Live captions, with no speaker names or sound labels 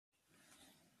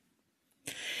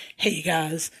Hey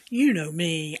guys, you know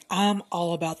me. I'm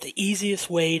all about the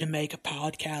easiest way to make a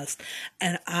podcast,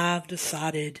 and I've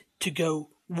decided to go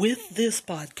with this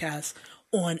podcast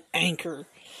on Anchor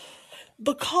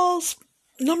because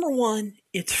number one,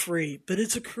 it's free, but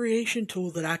it's a creation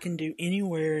tool that I can do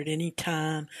anywhere at any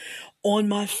time on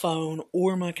my phone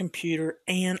or my computer,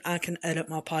 and I can edit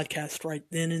my podcast right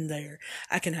then and there.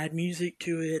 I can add music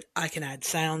to it, I can add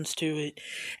sounds to it,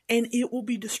 and it will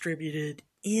be distributed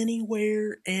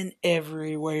anywhere and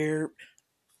everywhere.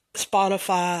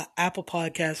 Spotify, Apple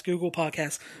Podcasts, Google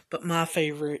Podcasts, but my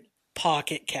favorite,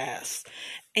 Pocket Casts.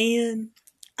 And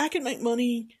I can make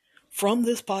money from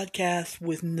this podcast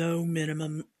with no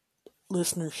minimum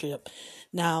listenership.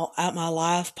 Now, at my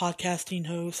last podcasting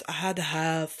host, I had to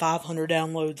have 500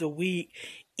 downloads a week,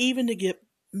 even to get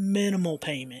minimal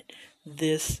payment.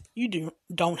 This you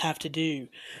don't have to do.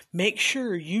 Make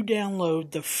sure you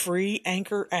download the free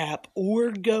Anchor app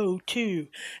or go to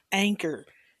anchor.fm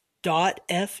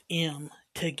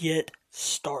to get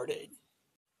started.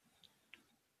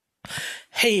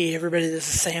 Hey everybody,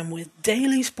 this is Sam with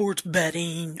Daily Sports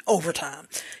Betting Overtime.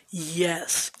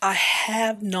 Yes, I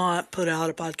have not put out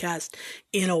a podcast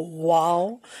in a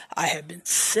while. I have been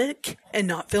sick and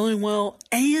not feeling well,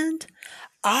 and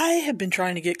I have been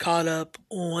trying to get caught up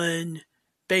on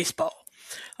baseball.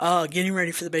 Getting ready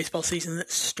for the baseball season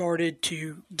that started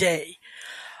today.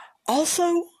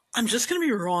 Also, I'm just going to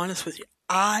be real honest with you.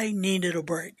 I needed a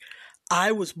break.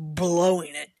 I was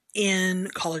blowing it in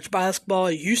college basketball.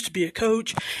 I used to be a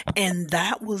coach, and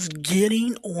that was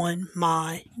getting on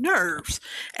my nerves,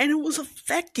 and it was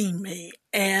affecting me,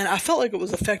 and I felt like it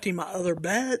was affecting my other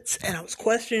bets, and I was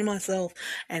questioning myself,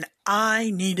 and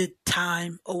I needed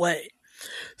time away.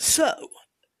 So,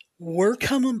 we're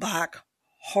coming back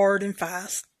hard and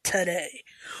fast today.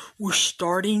 We're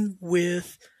starting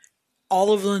with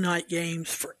all of the night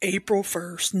games for April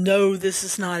 1st. No, this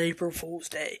is not April Fool's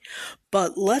Day.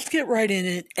 But let's get right in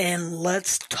it and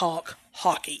let's talk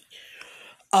hockey.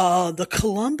 The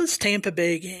Columbus-Tampa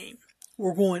Bay game.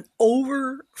 We're going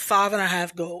over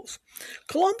 5.5 goals.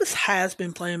 Columbus has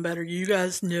been playing better. You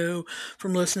guys know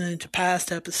from listening to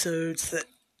past episodes that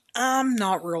I'm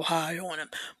not real high on them,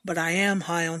 but I am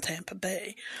high on Tampa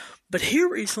Bay. But here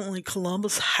recently,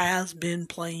 Columbus has been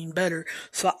playing better,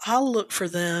 so I'll look for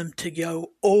them to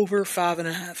go over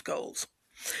 5.5 goals.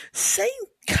 Same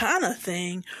kind of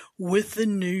thing with the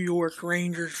New York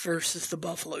Rangers versus the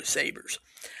Buffalo Sabres.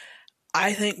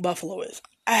 I think Buffalo is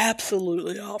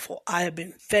absolutely awful. I have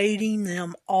been fading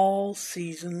them all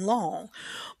season long.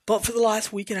 But for the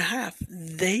last week and a half,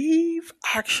 they've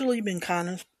actually been kind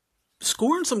of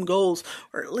scoring some goals,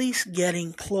 or at least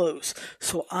getting close.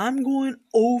 So I'm going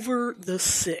over the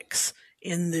 6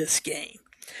 in this game.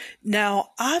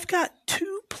 Now, I've got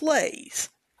 2 plays,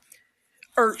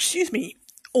 on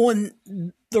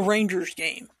the Rangers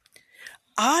game.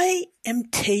 I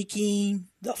am taking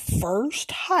the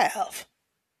first half,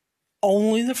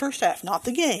 only the first half, not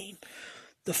the game,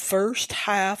 the first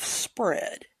half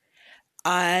spread.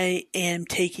 I am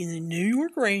taking the New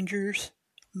York Rangers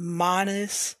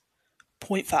minus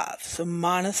 0.5, so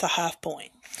minus a half point.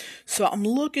 So I'm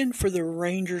looking for the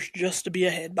Rangers just to be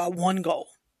ahead by 1 goal.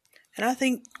 And I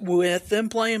think with them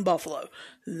playing Buffalo,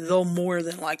 they'll more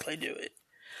than likely do it.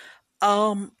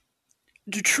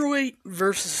 Detroit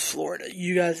versus Florida.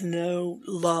 You guys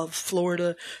love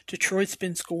Florida. Detroit's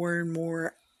been scoring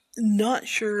more. Not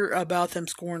sure about them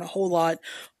scoring a whole lot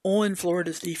on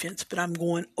Florida's defense, but I'm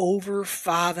going over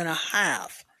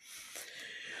 5.5.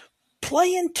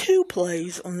 Playing 2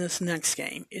 plays on this next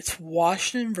game. It's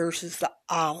Washington versus the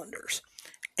Islanders.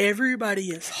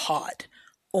 Everybody is hot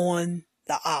on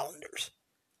the Islanders.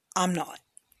 I'm not.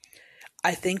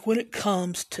 I think when it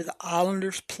comes to the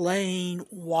Islanders playing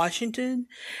Washington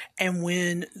and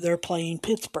when they're playing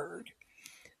Pittsburgh,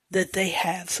 that they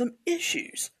have some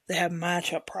issues. They have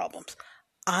matchup problems.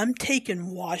 I'm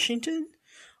taking Washington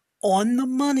on the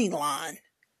money line,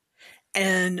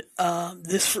 and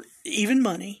this for even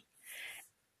money.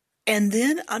 And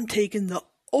then I'm taking the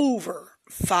over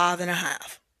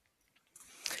 5.5.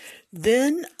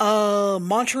 Then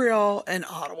Montreal and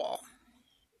Ottawa.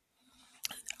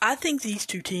 I think these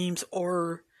 2 teams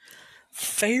are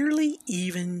fairly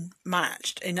even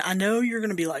matched. And I know you're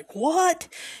going to be like, what?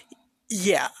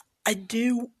 Yeah, I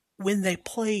do when they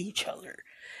play each other.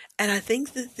 And I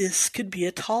think that this could be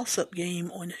a toss-up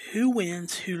game on who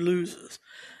wins, who loses.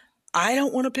 I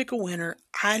don't want to pick a winner.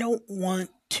 I don't want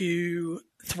to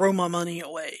throw my money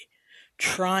away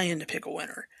trying to pick a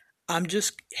winner. I'm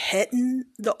just hitting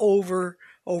the over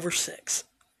 6.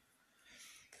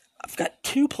 I've got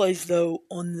 2 plays, though,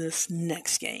 on this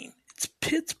next game. It's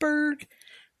Pittsburgh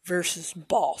versus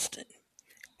Boston.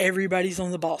 Everybody's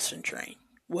on the Boston train.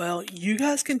 Well, you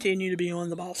guys continue to be on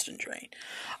the Boston train.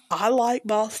 I like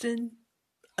Boston,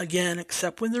 again,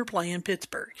 except when they're playing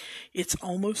Pittsburgh. It's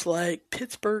almost like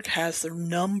Pittsburgh has their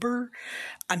number.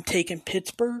 I'm taking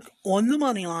Pittsburgh on the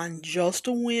money line just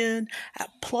to win at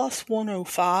plus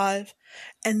 105.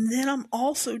 And then I'm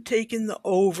also taking the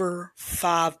over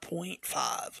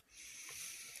 5.5.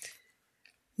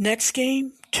 Next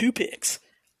game, 2 picks.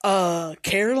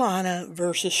 Carolina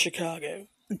versus Chicago.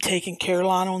 I'm taking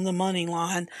Carolina on the money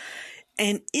line,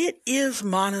 and it is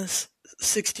minus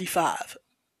 65,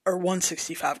 or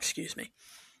 165, excuse me.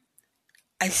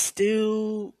 I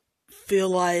still feel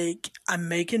like I'm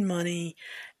making money,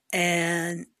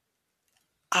 and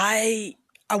I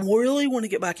really want to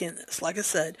get back in this. Like I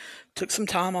said, took some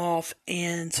time off,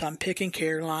 and so I'm picking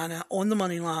Carolina on the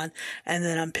money line, and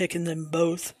then I'm picking them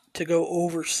both to go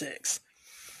over 6.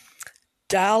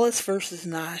 Dallas versus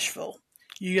Nashville.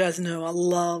 You guys know I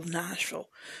love Nashville.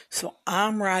 So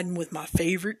I'm riding with my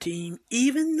favorite team,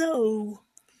 even though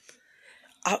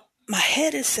my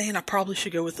head is saying I probably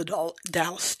should go with the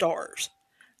Dallas Stars.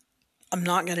 I'm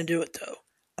not going to do it, though.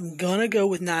 I'm going to go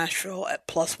with Nashville at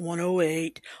plus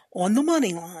 108 on the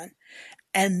money line.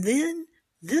 And then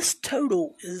this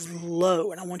total is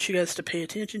low, and I want you guys to pay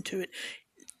attention to it.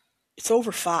 It's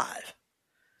over 5.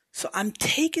 So I'm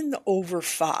taking the over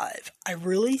 5. I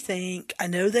really think, I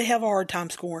know they have a hard time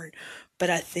scoring, but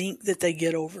I think that they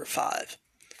get over 5.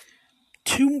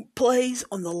 2 plays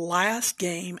on the last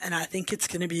game, and I think it's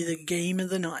going to be the game of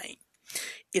the night.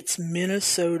 It's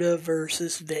Minnesota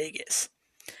versus Vegas.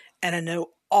 And I know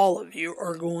all of you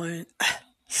are going,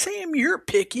 Sam, you're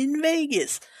picking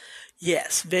Vegas.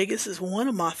 Yes, Vegas is one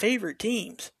of my favorite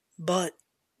teams, but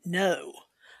no,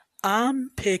 I'm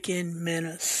picking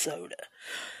Minnesota.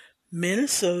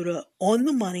 Minnesota on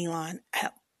the money line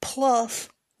at plus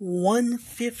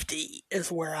 150 is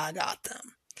where I got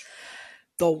them.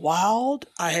 The Wild,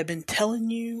 I have been telling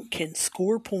you, can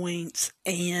score points,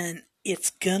 and it's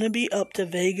going to be up to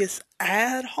Vegas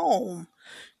at home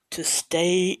to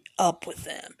stay up with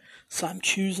them. So I'm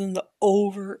choosing the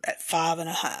over at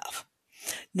 5.5.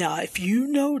 Now, if you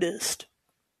noticed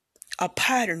a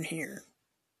pattern here,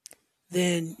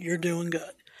 then you're doing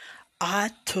good.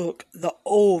 I took the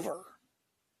over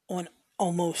on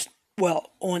on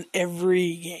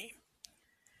every game.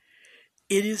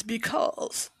 It is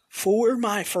because for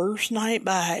my first night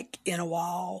back in a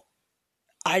while,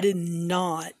 I did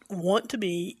not want to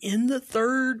be in the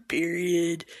third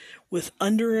period with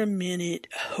under a minute,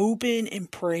 hoping and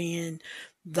praying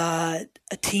that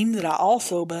a team that I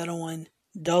also bet on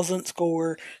doesn't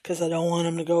score because I don't want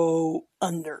them to go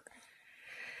under.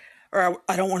 Or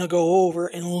I don't want to go over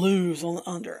and lose on the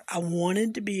under. I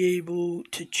wanted to be able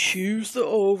to choose the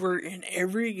over in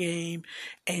every game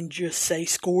and just say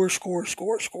score, score,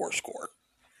 score, score, score.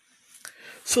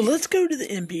 So let's go to the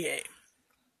NBA.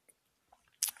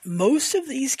 Most of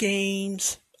these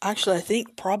games, actually I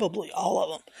think probably all of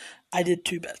them, I did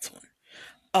 2 bets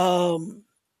on.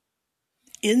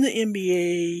 In the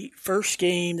NBA, first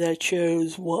game that I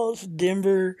chose was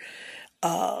Denver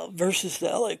versus the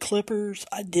LA Clippers.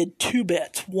 I did 2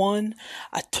 bets. One,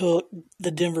 I took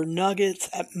the Denver Nuggets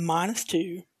at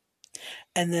 -2,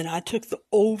 and then I took the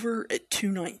over at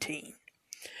 219.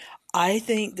 I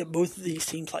think that both of these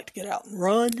teams like to get out and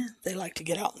run. They like to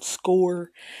get out and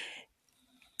score.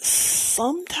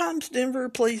 Sometimes Denver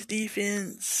plays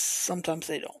defense, sometimes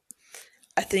they don't.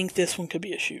 I think this one could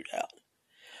be a shootout.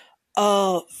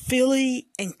 Philly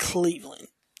and Cleveland.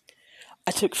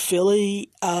 I took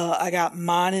Philly. I got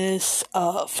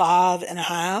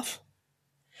 -5.5.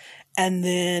 And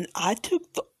then I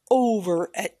took the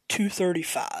over at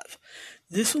 235.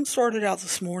 This one started out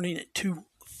this morning at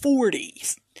 240.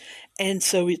 And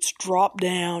so it's dropped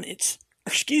down. It's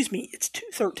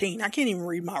 213. I can't even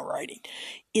read my writing.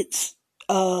 It's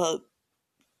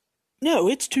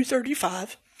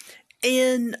 235.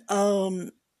 And,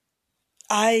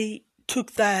 I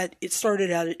took that. It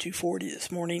started out at 240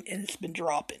 this morning, and it's been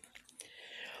dropping.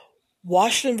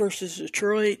 Washington versus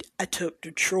Detroit. I took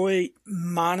Detroit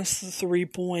minus the 3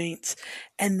 points,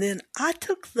 and then I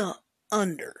took the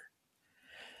under.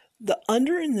 The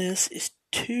under in this is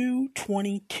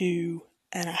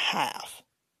 222.5.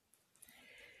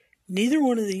 Neither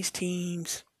one of these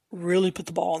teams really put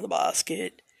the ball in the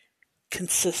basket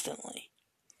consistently.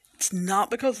 It's not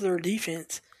because of their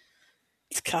defense.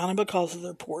 It's kind of because of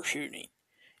their poor shooting.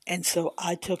 And so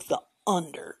I took the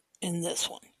under in this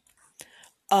one.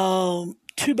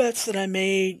 2 bets that I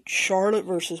made, Charlotte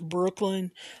versus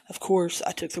Brooklyn. Of course,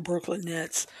 I took the Brooklyn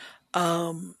Nets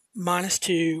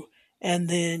 -2, And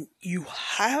then you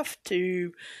have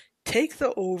to take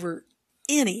the over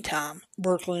anytime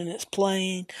Brooklyn is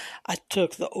playing. I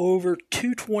took the over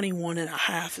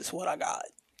 221.5 is what I got.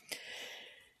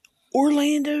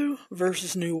 Orlando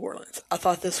versus New Orleans. I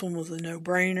thought this one was a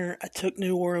no-brainer. I took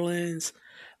New Orleans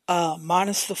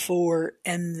minus the 4,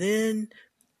 and then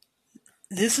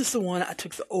this is the one I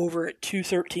took the over at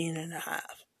 213.5.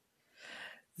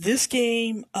 This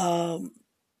game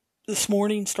this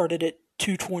morning started at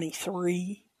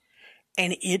 223,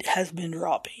 and it has been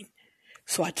dropping.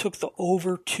 So I took the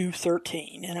over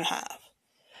 213.5.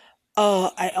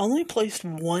 I only placed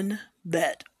one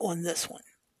bet on this one.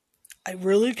 I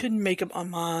really couldn't make up my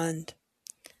mind.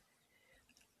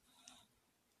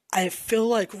 I feel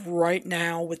like right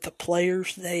now with the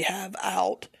players they have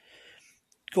out,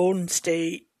 Golden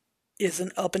State is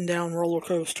an up and down roller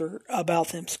coaster about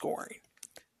them scoring.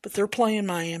 But they're playing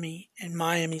Miami, and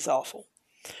Miami's awful.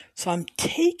 So I'm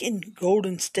taking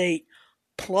Golden State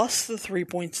plus the 3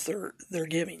 points they're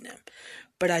giving them.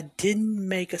 But I didn't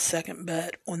make a second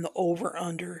bet on the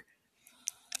over-under.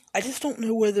 I just don't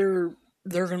know whether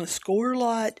they're going to score a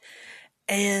lot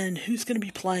and who's going to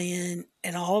be playing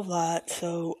and all of that.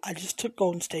 So I just took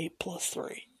Golden State plus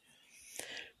 3.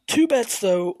 2 bets,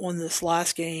 though, on this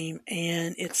last game,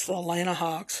 and it's the Atlanta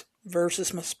Hawks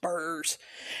versus my Spurs.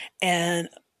 And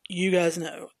you guys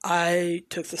know, I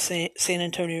took the San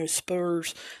Antonio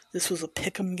Spurs. This was a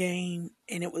pick'em game,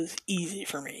 and it was easy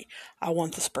for me. I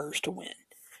want the Spurs to win.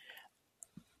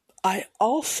 I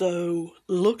also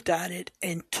looked at it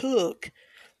and took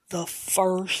the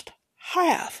first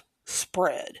half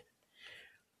spread.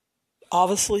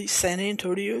 Obviously, San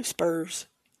Antonio Spurs,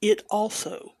 it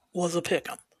also was a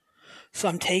pick'em. So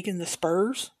I'm taking the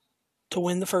Spurs to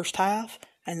win the first half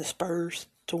and the Spurs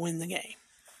to win the game.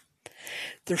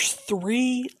 There's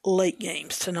 3 late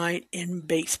games tonight in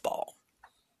baseball.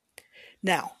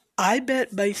 Now, I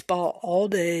bet baseball all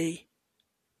day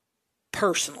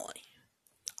personally.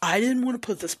 I didn't want to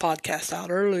put this podcast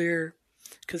out earlier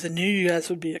because I knew you guys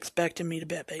would be expecting me to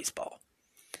bet baseball.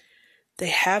 They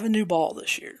have a new ball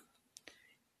this year.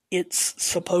 It's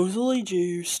supposedly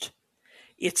juiced.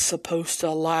 It's supposed to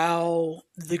allow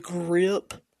the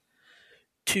grip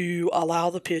to allow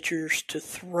the pitchers to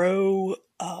throw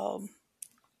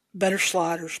better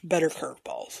sliders, better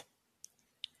curveballs.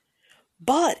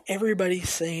 But everybody's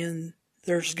saying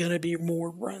there's going to be more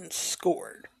runs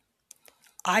scored.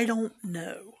 I don't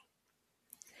know.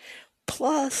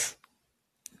 Plus,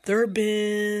 there have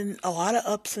been a lot of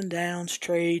ups and downs,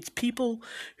 trades. People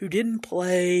who didn't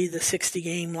play the 60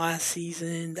 game last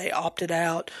season, they opted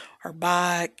out, are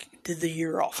back. Did the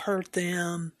year off hurt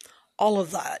them? All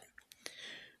of that.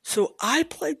 So I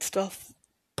played stuff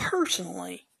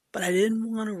personally, but I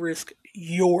didn't want to risk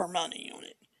your money on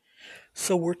it.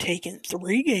 So we're taking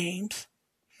 3 games.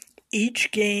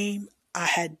 Each game I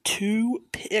had 2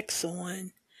 picks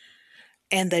on,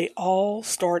 and they all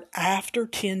start after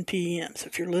 10 p.m. So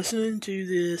if you're listening to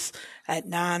this at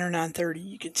 9 or 9:30,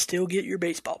 you can still get your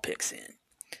baseball picks in.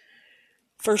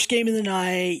 First game of the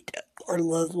night, or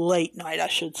late night I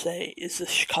should say, is the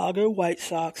Chicago White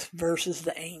Sox versus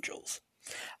the Angels.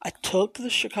 I took the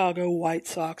Chicago White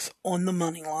Sox on the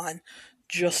money line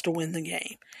just to win the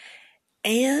game.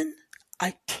 And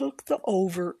I took the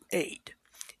over 8.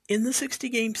 In the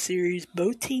 60-game series,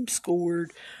 both teams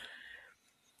scored.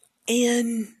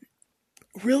 And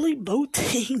really, both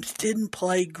teams didn't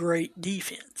play great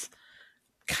defense.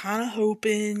 Kind of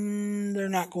hoping they're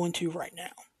not going to right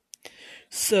now.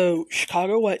 So,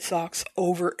 Chicago White Sox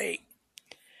over 8.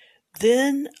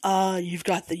 Then you've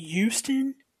got the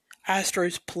Houston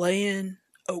Astros playing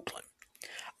Oakland.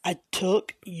 I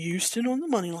took Houston on the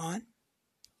money line,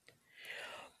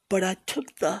 but I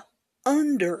took the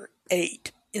under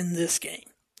 8 in this game.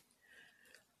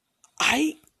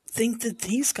 I think that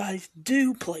these guys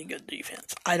do play good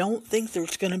defense. I don't think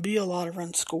there's going to be a lot of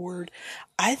runs scored.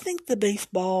 I think the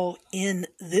baseball in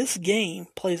this game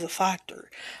plays a factor.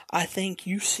 I think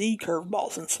you see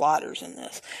curveballs and sliders in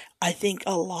this. I think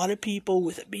a lot of people,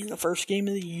 with it being the first game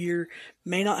of the year,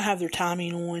 may not have their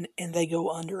timing on and they go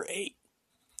under 8.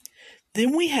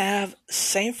 Then we have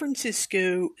San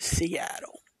Francisco,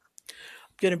 Seattle.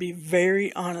 I'm going to be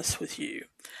very honest with you.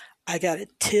 I got a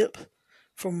tip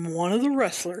from one of the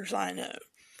wrestlers I know.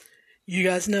 You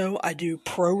guys know I do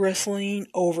Pro Wrestling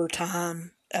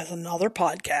Overtime as another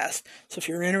podcast. So if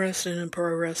you're interested in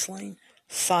pro wrestling,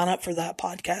 sign up for that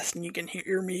podcast and you can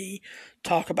hear me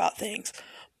talk about things.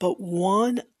 But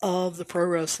one of the pro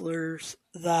wrestlers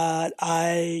that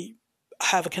I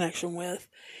have a connection with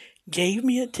gave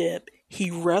me a tip.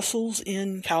 He wrestles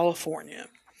in California.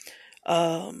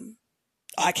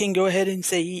 I can go ahead and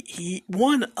say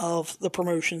one of the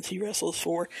promotions he wrestles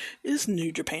for is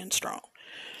New Japan Strong.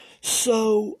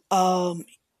 So,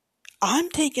 I'm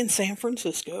taking San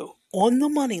Francisco on the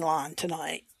money line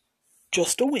tonight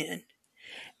just to win,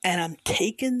 and I'm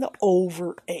taking the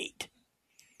over 8.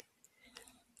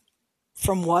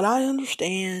 From what I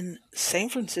understand, San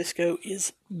Francisco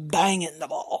is banging the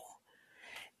ball,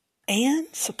 and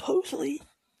supposedly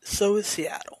so is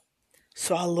Seattle.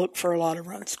 So I look for a lot of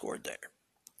runs scored there.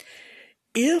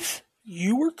 If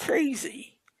you were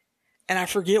crazy, and I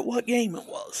forget what game it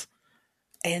was,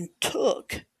 and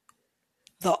took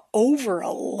the over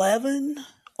 11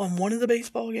 on one of the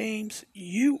baseball games,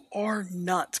 you are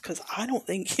nuts, because I don't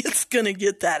think it's going to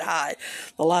get that high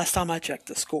the last time I checked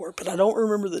the score, but I don't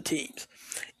remember the teams.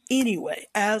 Anyway,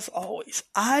 as always,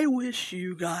 I wish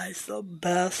you guys the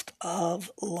best of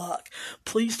luck.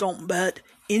 Please don't bet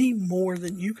any more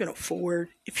than you can afford.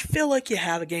 If you feel like you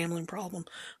have a gambling problem,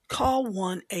 call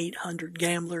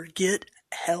 1-800-GAMBLER. Get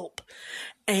help.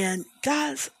 And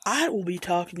guys, I will be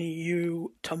talking to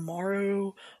you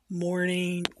tomorrow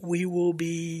morning. We will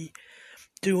be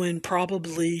doing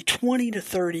probably 20 to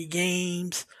 30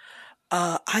 games.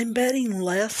 I'm betting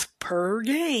less per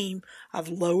game. I've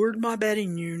lowered my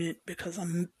betting unit because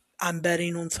I'm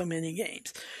betting on so many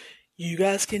games. You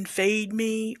guys can fade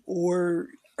me or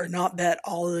not bet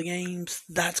all of the games.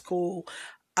 That's cool.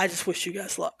 I just wish you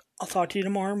guys luck. I'll talk to you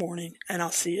tomorrow morning, and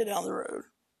I'll see you down the road.